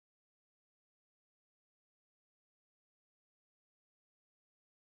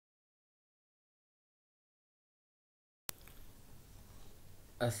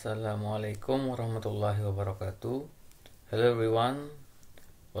Assalamualaikum warahmatullahi wabarakatuh. Hello everyone,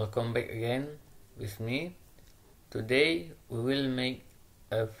 welcome back again with me. Today we will make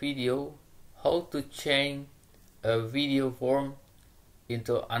a video how to change a video form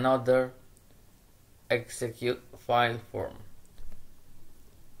into another execute file form.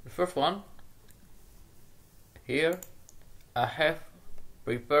 The first one, here I have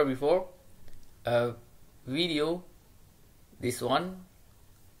prepared before a video. This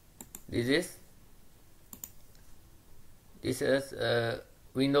is a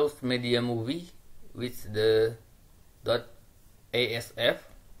Windows Media Movie with the .asf,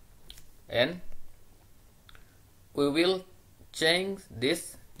 and we will change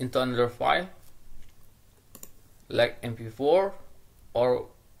this into another file like MP4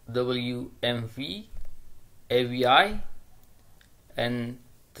 or WMV, AVI, and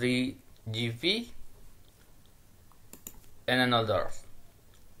 3GV, and another.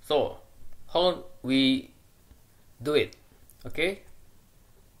 So how we do it? Okay,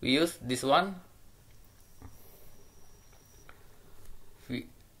 we use this one,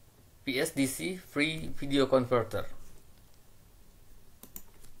 PSDC free video converter.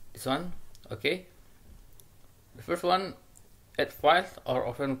 This one, okay. The first one, add files or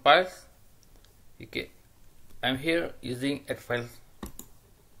open files. Okay, I'm here using add files.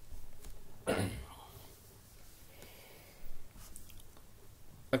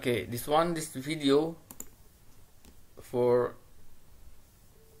 Okay, this video for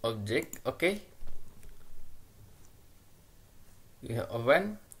object. Okay, we have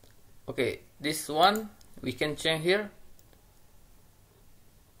open. Okay, this one we can change here.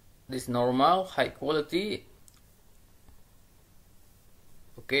 This normal, high quality.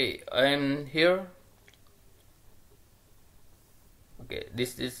 Okay, I'm here. Okay,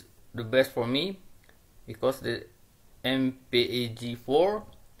 this is the best for me because the MP4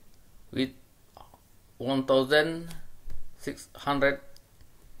 with 1600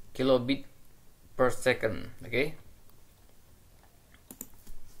 kilobit per second. Okay,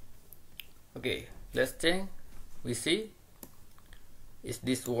 let's check. We see is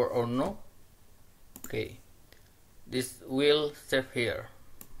this work or no. Okay, this will save here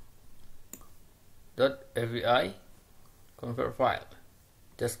 .avi convert file.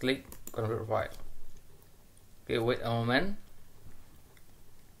 Just click convert file. Okay, wait a moment.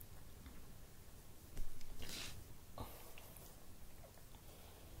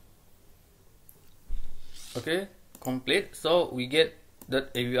 Okay, complete. So we get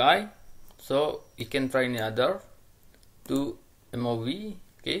 .avi. So you can try any other to MOV.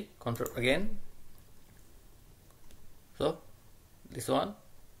 Okay, convert again. So this one.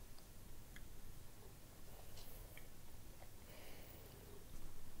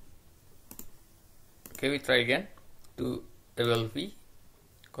 Okay, we try again to WMV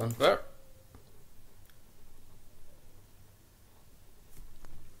convert.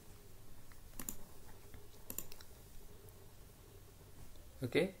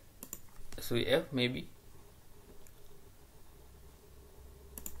 Okay, SVF maybe.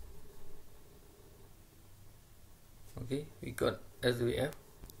 Okay, we got SVF.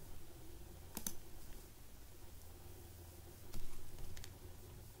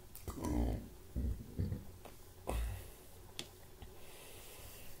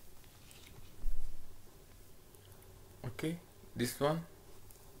 Okay, this one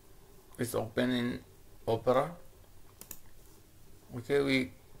is open in Opera. Okay, we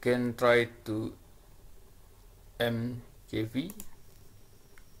can try to MKV.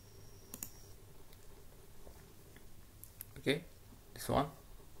 Okay, this one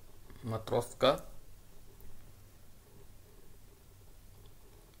Matroska.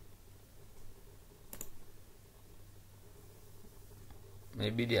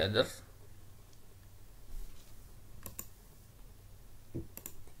 Maybe the others.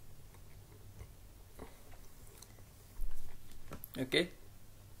 Okay,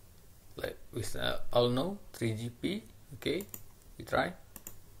 like we all know 3GP. Okay, we try.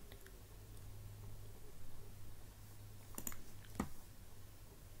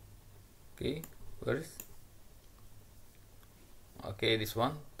 Okay, where is? Okay, this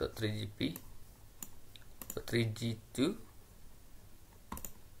one, the 3GP, the 3G2.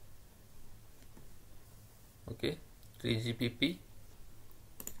 Okay, 3GPP.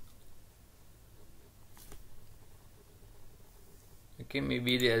 Okay,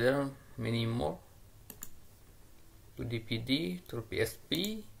 maybe the other many more. To DPD, to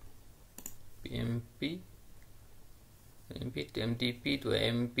PSP, PMP, to MTP, to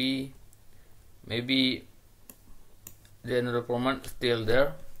MP. Maybe the another format still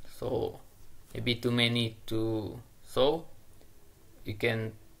there, so maybe too many to show. you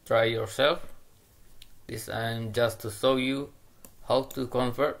can try yourself. This I'm just to show you how to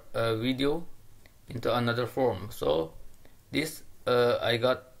convert a video into another form. So this I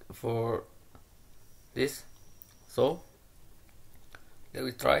got for this. So let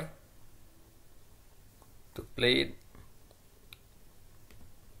me try to play it.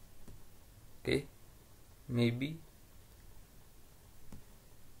 Okay, maybe.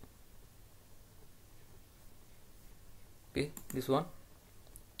 Okay, this one.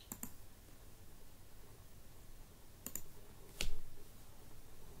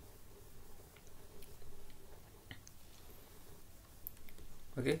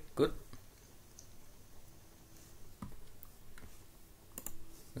 Okay, good.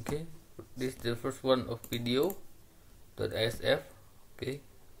 Okay, this is the first one of video.sf. Okay,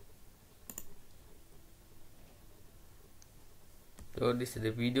 so this is the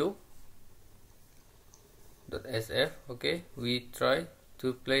video.sf. Okay, we try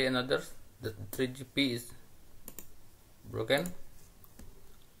to play another. The 3GP is broken,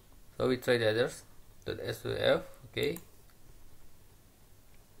 so we try the others. .swf. Okay,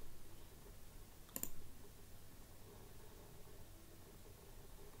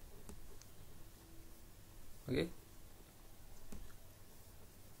 okay,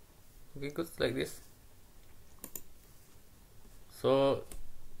 okay, good, like this. So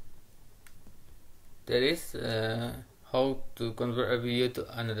that is how to convert a video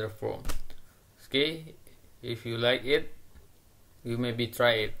to another form. Okay, if you like it, you maybe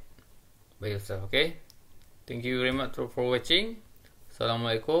try it by yourself. Okay, thank you very much for watching.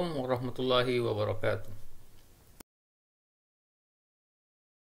 Assalamualaikum warahmatullahi wabarakatuh.